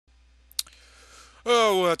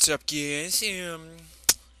Oh, what's up, guys? Yeah,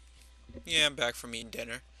 I'm back from eating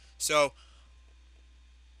dinner. So,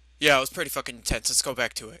 yeah, it was pretty fucking intense. Let's go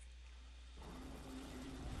back to it.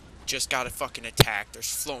 Just got a fucking attack.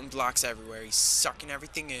 There's floating blocks everywhere. He's sucking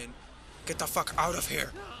everything in. Get the fuck out of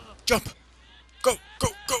here. Jump. Go, go,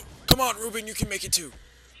 go. Come on, Ruben, you can make it too.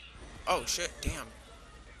 Oh, shit, damn.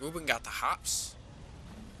 Ruben got the hops.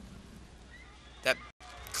 That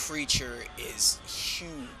creature is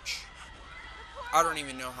huge. I don't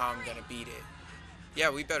even know how I'm gonna beat it. Yeah,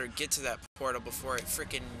 we better get to that portal before it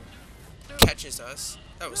freaking catches us.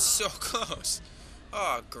 That was so close.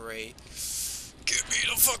 Oh, great. Get me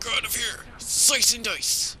the fuck out of here. Slice and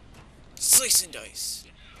dice. Slice and dice.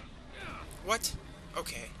 What?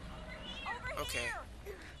 Okay. Okay.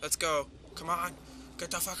 Let's go. Come on.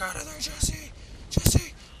 Get the fuck out of there, Jesse.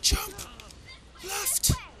 Jesse, jump.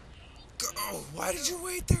 Left. Go. Oh, why did you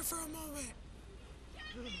wait there for a moment?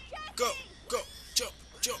 Go. Go. Jump.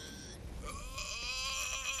 Jump.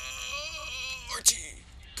 RT.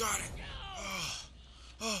 Got it. Oh.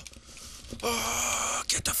 Oh. Oh.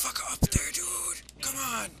 Get the fuck up there, dude. Come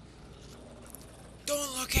on.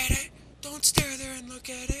 Don't look at it. Don't stare there and look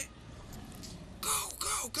at it. Go,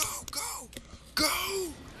 go, go, go, go!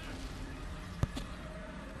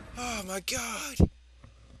 Oh my god.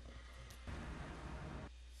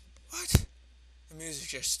 What? The music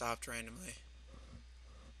just stopped randomly.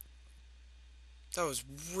 That was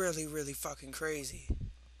really, really fucking crazy.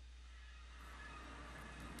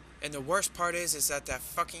 And the worst part is that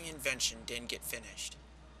fucking invention didn't get finished.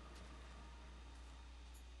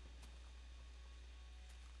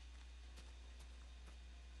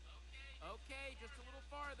 Okay, just a little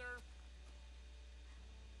farther.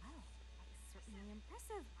 Wow, that was certainly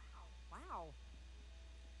impressive. Wow.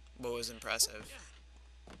 What was impressive?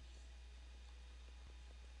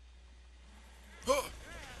 Oh!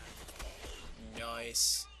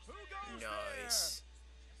 Nice. Who goes Nice.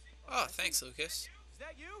 Oh, thanks, Lucas. there? Is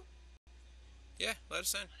that you? Yeah, let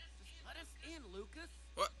us in. Just let us in, Lucas.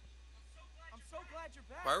 What? I'm so glad you're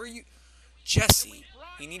back. Why were you... Jesse,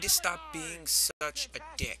 you need to stop being such a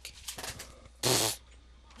dick.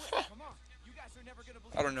 Come on. You guys are never gonna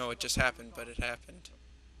believe I don't know what just happened, but it happened.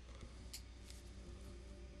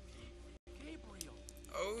 Gabriel.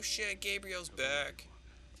 Oh shit, Gabriel's back.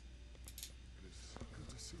 It is good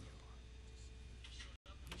to see you.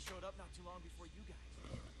 He showed up not too long before you guys.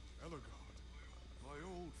 Ellergod, my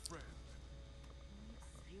old friend.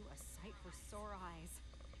 Makes you a sight for sore eyes.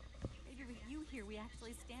 Maybe with you here, we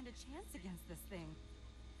actually stand a chance against this thing.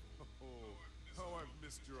 Oh, how I've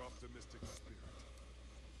missed your optimistic spirit.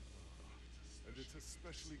 And it's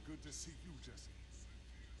especially good to see you, Jesse.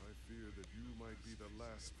 I fear that you might be the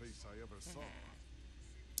last face I ever saw.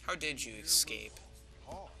 How did you escape?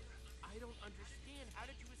 Hard. I don't understand. How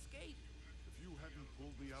did you escape? If you hadn't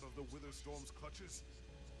pulled me out of the Witherstorm's clutches,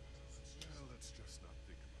 well, let's just not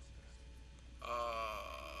think about that.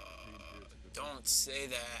 Don't say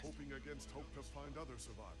that. Hoping against hope to find other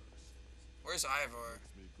survivors. Where's Ivor?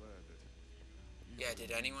 Makes me glad that Yeah,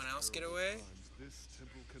 did anyone else get away? this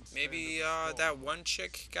temple can stand Maybe, as a that stronghold. one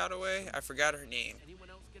chick got away? I forgot her name. Anyone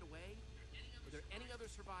else get away? Were there any other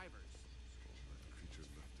survivors? That creature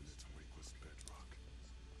left in its wake was bedrock.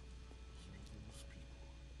 Those people.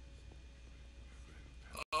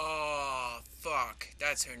 Friend. Oh, fuck.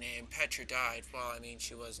 That's her name. Petra died. Well, I mean,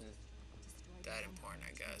 she wasn't Destroyed that my own important, I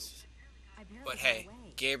heart, guess. I barely But got hey,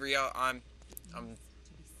 away. Gabriel, I'm It needs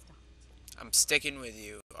to be stopped. I'm sticking with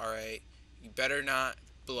you, alright? You better not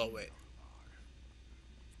blow it.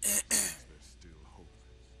 There's still hope.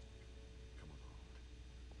 Come along.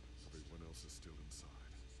 Everyone else is still inside.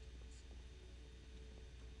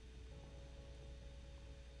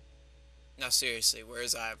 Now, seriously,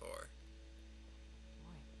 where's Ivor? Boy,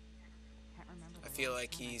 can't remember I the feel last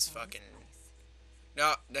like time I he's saw this fucking... place.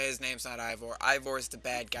 No, his name's not Ivor. Ivor's the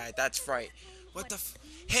bad guy. That's right. What the f...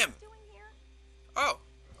 Him! Doing here? Oh,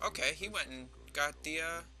 okay. He went and got the,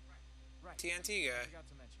 Right. TNT guy. Forgot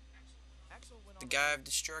to mention. Axel went The on guy of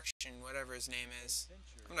destruction, whatever his name is.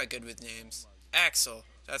 adventure. I'm not good with names. Axel.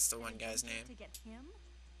 That's the one guy's Adventure name. To get him?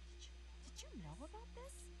 Did you know about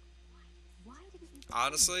this? Why didn't you? tell me?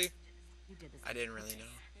 Honestly, You did this I on didn't really purpose.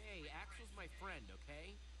 know. Hey, Axel's my friend,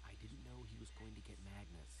 okay? I didn't know he was going to get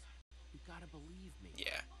Magnus. You gotta believe me.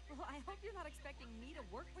 Yeah, Well, I hope you're not expecting me to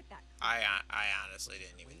work with that. I honestly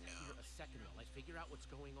didn't even Wait know. here a second while I figure out what's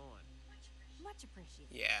going on. Much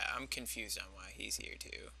appreciated. Yeah, I'm confused on why he's here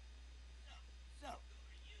too. So,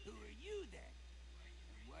 who are you then?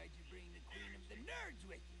 And why'd you bring the Queen of the Nerds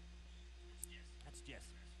with you? That's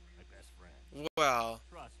Jesse, my best friend. Well,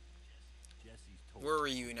 Trust me, Jesse's told we're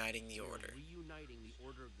me. reuniting the We're order. reuniting the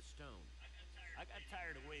Order of the Stone. I I got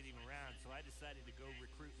tired of waiting around, so I decided to go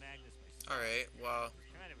recruit Magnus myself. Alright, well, It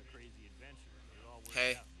was kind of a crazy adventure, but it all worked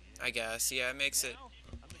hey, out in the end. I guess. Yeah, it makes it Now,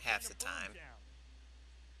 I'm the half king the of time. Boomtown.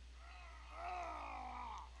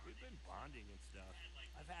 We've been bonding and stuff.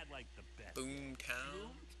 I've had like the best. Boomtown.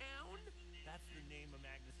 Boomtown? That's the name of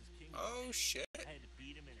Magnus's kingdom. Oh, shit. I had to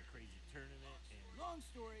beat him in a crazy tournament, and Long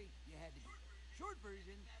story, you had to be. Short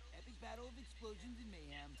version, epic battle of explosions and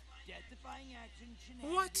mayhem, death-defying action, shenanigans,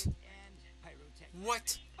 What? and pyrotechnics.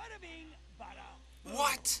 What? Bada bing, bada boom.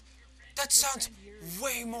 What? That sounds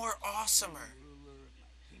way more awesomer. Ruler of my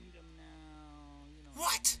kingdom now, you know.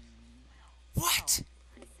 What? What?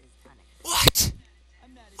 This is unacceptable. What?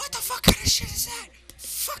 I'm not What the entirely fuck kind of shit is that?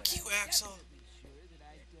 Fuck you, Axel. definitely sure that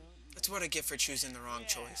I don't That's what I get for choosing the wrong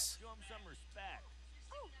yeah, choice. show him some respect.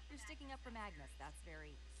 Oh, you're sticking up for Magnus. That's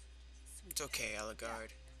very sweet. It's okay,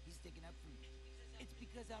 Eligard. He's sticking up for me. It's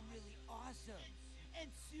because I'm really awesome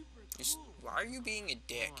and super Just, cool. why are you being a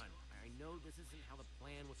dick? Come on. I know this isn't how the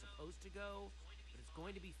plan was supposed to go, but it's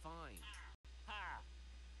going to be fine. Ha!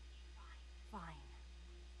 Fine.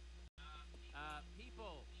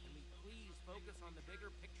 People, can we please focus on the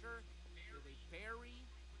bigger picture? Where they bury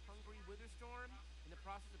hungry Witherstorm in the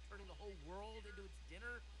process of turning the whole world into its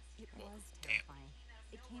dinner? It was damn. terrifying.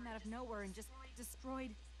 It came out of nowhere and just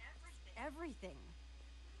destroyed everything.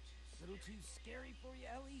 Little too scary for you,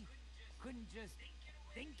 Ellie? Couldn't just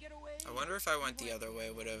think it away? I wonder if I went the other way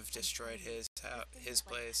would have destroyed his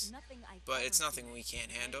place. Nothing I've But it's ever nothing seen. we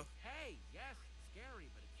can't handle. Hey, yes, it's scary,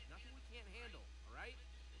 but it's nothing we can't handle, alright?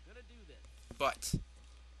 We're gonna do this. But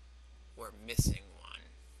we're missing one.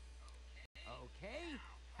 Okay,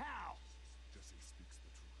 how? Jesse speaks the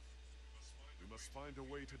truth. We must find a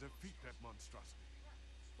way to defeat that monstrosity.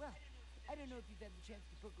 Well, I don't know if you've had the chance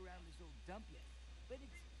to poke around this old dump yet, but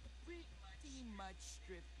it's pretty much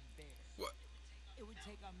stripped bare. What? It would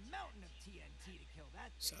take a mountain of TNT to kill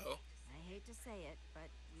that thing. So, I hate to say it, but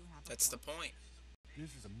you have that's a the point.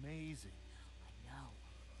 This is amazing. I know.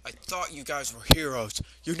 I thought you guys were heroes.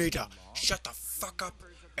 You need to shut the fuck up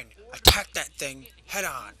and attack that thing head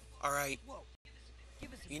on, alright? Whoa,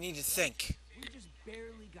 give us a You need to minute. think. We just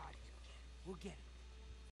barely got here. We'll get it.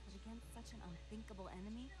 But against such an unthinkable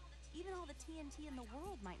enemy, even all the TNT in the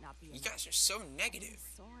world might not be You enough. guys are so negative.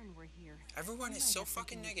 If Soren were here. Everyone he is might so have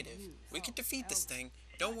something fucking we could negative. use. We can defeat this thing.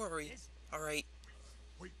 Don't worry. Alright.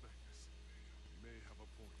 Wait, Magnus. You may have a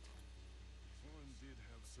point. Soren did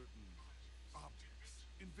have certain objects,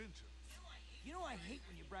 inventions. You know I hate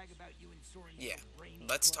when you brag about you and Soren. Yeah. brainy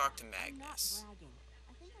Let's clever. talk to I'm not Magnus. bragging.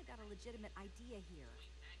 I think I got a legitimate idea here.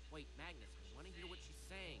 Wait, Magnus, I want to hear what she's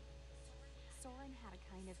saying. Soren had a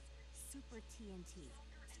kind of super TNT.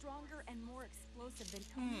 Stronger and more explosive than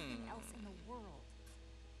anything else in the world.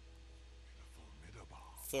 Formidable.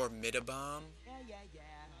 Formidabomb? Yeah.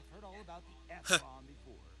 I've heard all about the F-bomb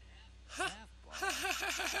before.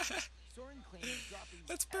 F-bomb. Soren claims dropping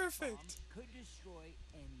That's the F-bomb perfect. could destroy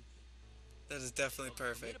anything. That is definitely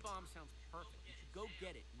perfect. Bomb sounds perfect. You should go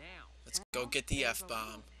get it now. Let's go get the There's a F-bomb.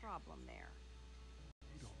 little problem there.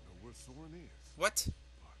 We don't know where Soren is, What?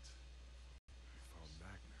 but we found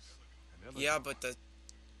Magnus. And Yeah, Eleanor. but the...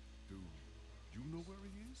 Do you know where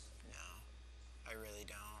he is? No. I really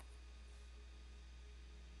don't.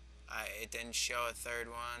 It didn't show a third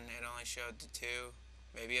one. It only showed the two.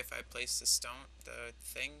 Maybe if I place the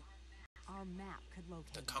thing, Our map could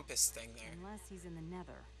locate the him. compass thing there. Unless he's in the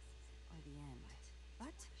nether. Or the end.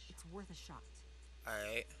 But it's worth a shot.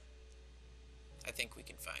 Alright. I think we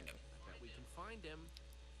can find him. I bet we can find him.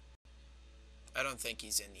 I don't think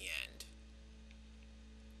he's in the end.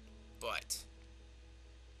 But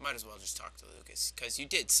might as well just talk to Lucas, because you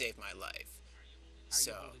did save my life. How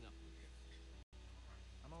So, are you holding up, Lucas?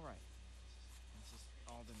 I'm alright. It's just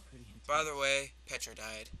all been pretty intense. by the way, Petra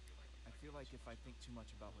died. I feel like if I think too much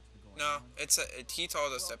about what's been going No, on... he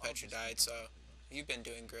told us that I'll Petra just died, think so about it. you've been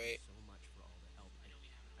doing great. So much for all the help.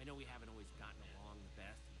 I know we haven't always gotten along the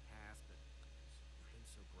best in the past, but you've been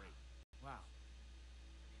so great. Wow.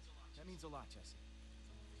 That means a lot, Jesse.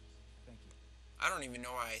 Thank you. I don't even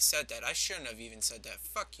know why I said that. I shouldn't have even said that.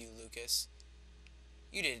 Fuck you, Lucas.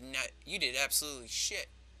 You did absolutely shit.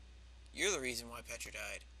 You're the reason why Petra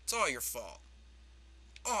died. It's all your fault.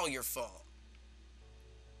 All your fault.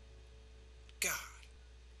 God.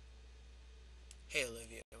 Hey,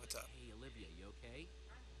 Olivia, what's up? Hey, Olivia, you okay?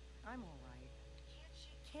 I'm all right.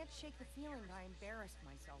 Can't shake the feeling I embarrassed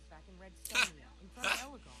myself back in Red Sonia in front of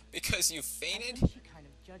Elegon. Because you I fainted? think she kind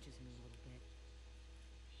of judges me a little bit.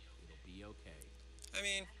 It'll be okay. I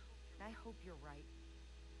mean, I hope you're right.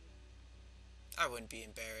 I wouldn't be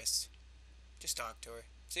embarrassed. Just talk to her.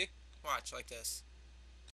 See? Watch, like this.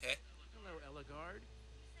 Hey? Hello, Eligard.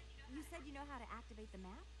 You said you know how to activate the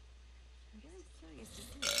map? I'm very curious to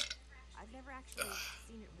see it. I've never actually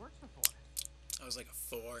seen it work before. I was like a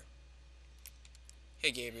 4.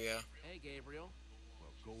 Hey, Gabriel. Hey, Gabriel.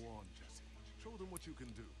 Well, go on, Jesse. Show them what you can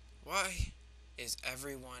do. Why is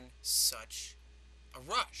everyone such a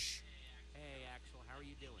rush? Hey, Axel, how are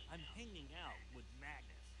you doing? I'm hanging out with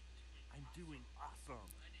Magnus. I'm doing awesome.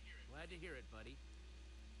 Glad to hear it, buddy.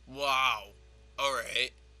 Wow.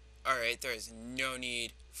 Alright. Alright, there is no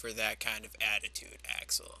need for that kind of attitude,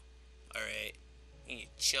 Axel. Alright? You need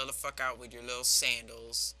to chill the fuck out with your little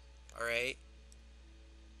sandals. Alright?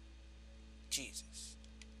 Jesus.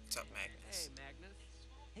 What's up, Magnus? Hey, Magnus.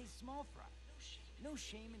 Hey, small fry. No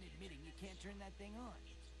shame in admitting you can't turn that thing on.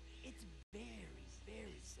 It's very,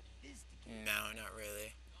 very sophisticated. No, not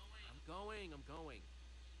really. I'm going.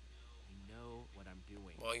 I know what I'm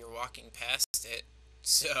doing. Well, you're walking past it,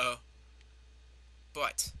 so...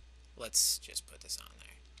 But, let's just put this on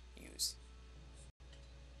there. Use.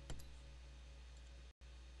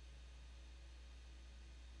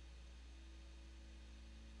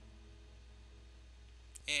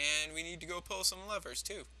 And we need to go pull some levers,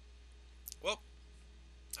 too. Well,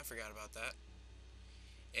 I forgot about that.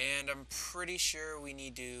 And I'm pretty sure we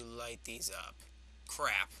need to light these up.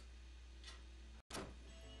 Crap.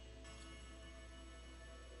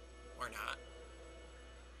 Or not.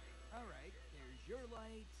 Alright, there's your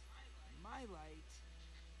light, my light.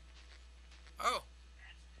 Oh,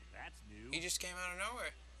 That's new. he just came out of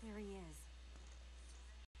nowhere. There he is.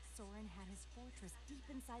 Soren had his fortress deep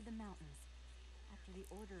inside the mountains. After the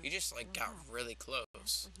order He just, like, were got up, really that's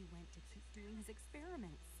close. where he went to keep doing his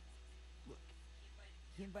experiments. Look,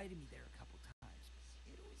 he invited me there a couple times.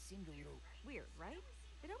 It always seemed a little Weird, right?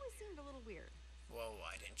 It always seemed a little weird. Well,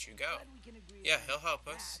 why didn't you go? glad we can agree Yeah, on he'll help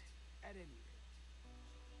us. that, at any rate.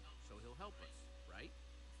 So he'll help us, right?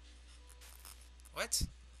 What?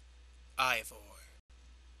 Ivor.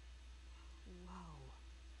 Whoa.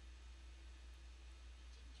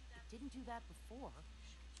 It didn't do that before.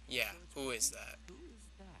 Yeah, who is that? Who is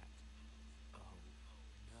that? Oh,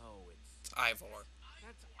 no, it's... It's Ivor.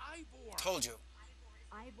 That's Ivor! Told you.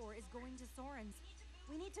 Ivor is going to Soren's.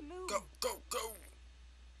 We need to move. Go, go, go.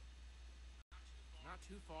 Not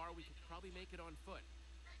too far. We could probably make it on foot.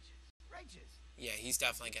 Righteous. Yeah, he's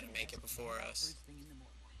definitely gonna make it before us. First thing in the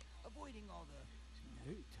morning, avoiding all the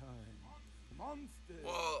nighttime monsters.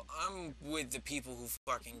 Well, I'm with the people who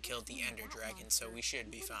fucking killed the Ender Dragon, so we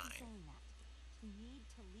should be He wouldn't fine. saying that. We need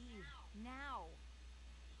to leave now.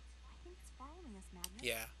 I think it's following us, Magnus.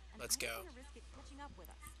 Yeah, And let's I don't go. wanna risk it catching up with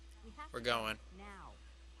us. We have We're to go going. now.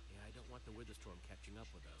 Yeah, I don't want the Witherstorm catching up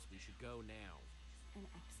with us. We should go now. An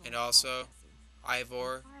excellent And also, call, Jesse.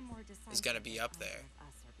 Ivor Far more is gonna decisive be than up either there. of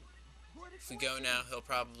us are being. What a If we go now, he'll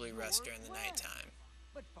probably Your rest during the plan. nighttime.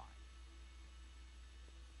 But fine.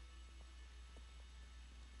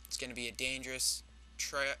 It's gonna be a dangerous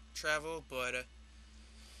travel, but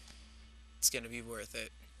it's gonna be worth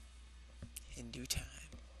it. In due time.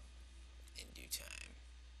 In due time.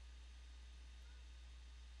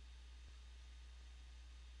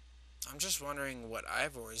 I'm just wondering what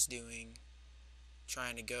Ivor is doing.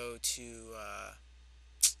 Trying to go to, I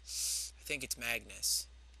think it's Magnus.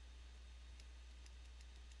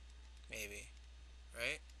 Maybe.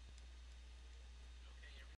 Right?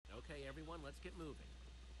 Okay, everyone, let's get moving.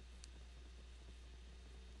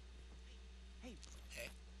 Hey, Hey.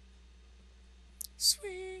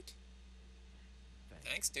 Sweet.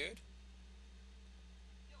 Thanks, dude.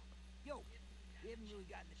 yo, we haven't really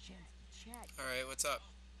gotten a chance to chat. Alright, what's up?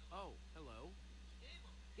 Oh, hello.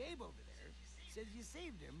 Gabe over there says you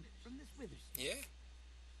saved him from this Witherstorm. Yeah?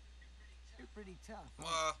 You're pretty tough. Huh?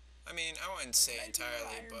 Well, I mean, I wouldn't say Like your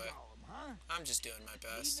entirely, Iron but Golem, huh? I'm just doing my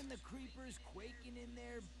best. Even the creepers quaking in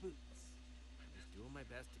their boots. I'm just doing my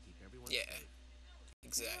best to keep everyone Yeah. safe.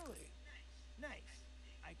 Exactly. Nice.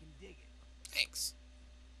 I can dig it. Thanks.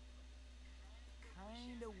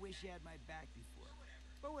 Kinda wish you had my back before.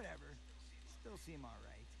 But whatever. Still seem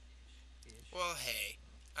alright. Ish. Well, hey.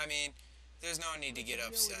 I mean, there's no need to get Deal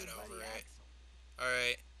with upset your buddy over it. Axel.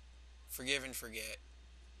 Alright? Forgive and forget.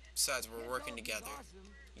 Besides, we're Yeah, working no, he's together.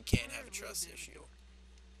 awesome. You can't We're have a little trust bit of a issue. dork.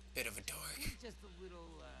 Bit of a dork. He's just a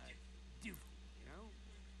little, doofy, you know?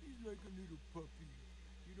 He's like a little puppy.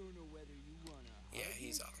 You don't know whether you wanna Yeah, hug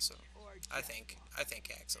he's it awesome. or I jack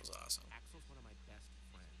think Axel's awesome. Axel's one of my best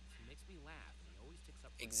friends. He makes me laugh, and he always sticks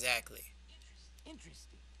up for me. Exactly.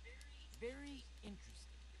 Interesting. Very interesting.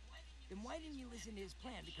 Then why didn't you listen to his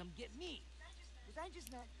plan to come get me? Was I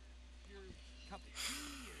just not your cup of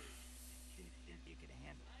tea, or didn't think you could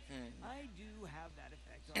handle it? I do have that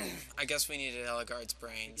effect on people. I guess we needed Ellegaard's I figured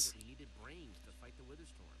brains. that we needed brains to fight the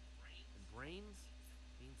Witherstorm. And brains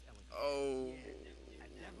means Ellegaard. Oh.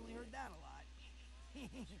 I've definitely heard that a lot.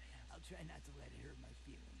 I'll try not to let it hurt my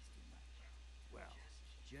feelings too much. Well,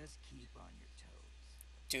 just keep on your toes.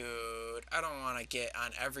 Dude, I don't want to get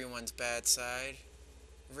on everyone's bad side.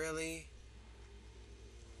 Really?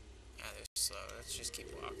 Yeah, they're slow. Let's just keep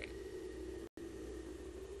walking.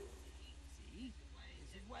 See?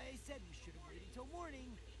 This is why I said we should have waited till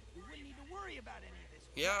morning. We wouldn't need to worry about any of this.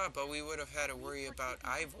 Yeah, but we would have had to worry about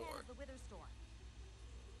Ivor. The Wither Storm.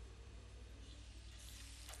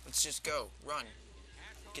 Let's just go. Run.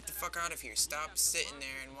 Get the fuck out of here. Stop sitting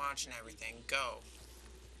there and watching everything. Go.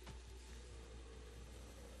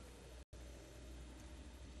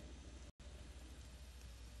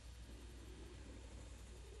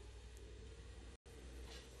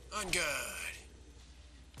 On good.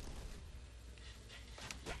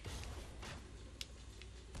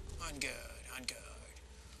 On good. On good.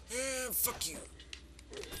 And fuck you.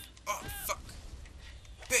 Oh, fuck.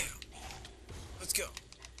 Bam. Let's go.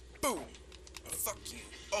 Boom. Fuck you.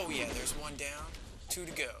 Oh, yeah, there's one down. 2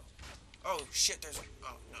 to go. Oh, shit, there's...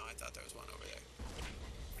 Oh, no, I thought there was one over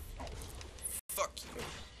there. Fuck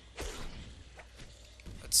you.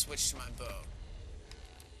 Let's switch to my bow.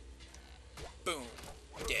 Boom.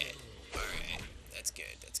 Dead. Alright. That's good.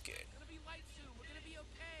 That's good. It's gonna be light soon. We're gonna be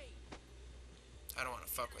okay. I don't want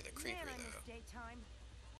to fuck with a creeper, Man, I miss though. daytime.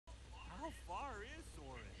 How far is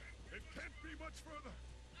Soren? It can't be much further.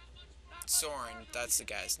 Soren, that's the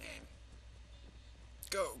guy's name.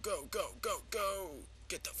 Go, go, go, go, go!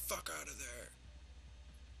 Get the fuck out of there.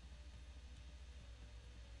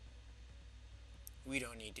 We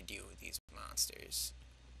don't need to deal with these monsters.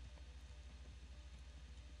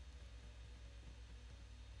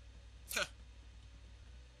 Huh.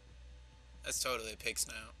 That's totally a pig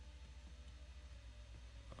snout.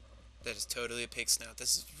 That is totally a pig snout.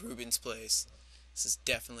 This is Ruben's place. This is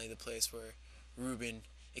definitely the place where Ruben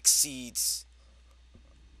exceeds.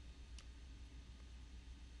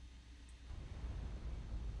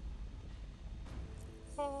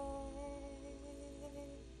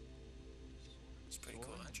 It's a pretty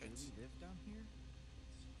cool Soren entrance. really live down here?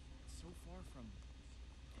 So far from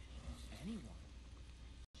anyone.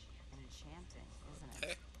 Enchanting, isn't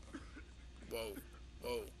it? Hey. Whoa.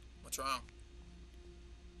 Whoa. What's wrong?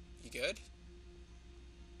 You good?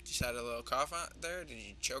 Just had a little cough out there? Did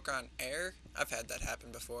you choke on air? I've had that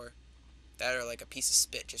happen before. That or like a piece of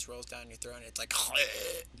spit just rolls down your throat and it's like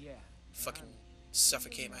Yeah. fucking I'm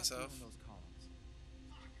suffocate not myself. feeling those columns.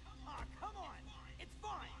 Ah, come on. It's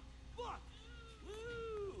fine. Look.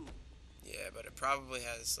 Woo! Yeah, but it probably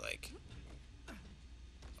has like...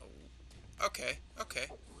 Oh. Okay, okay.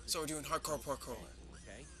 So we're doing hardcore parkour.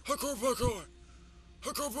 Okay. Hardcore parkour!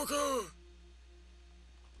 Hardcore parkour!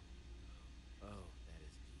 Oh, that is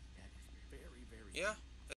very, very. Yeah,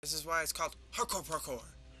 this is why it's called hardcore parkour.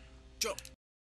 Jump,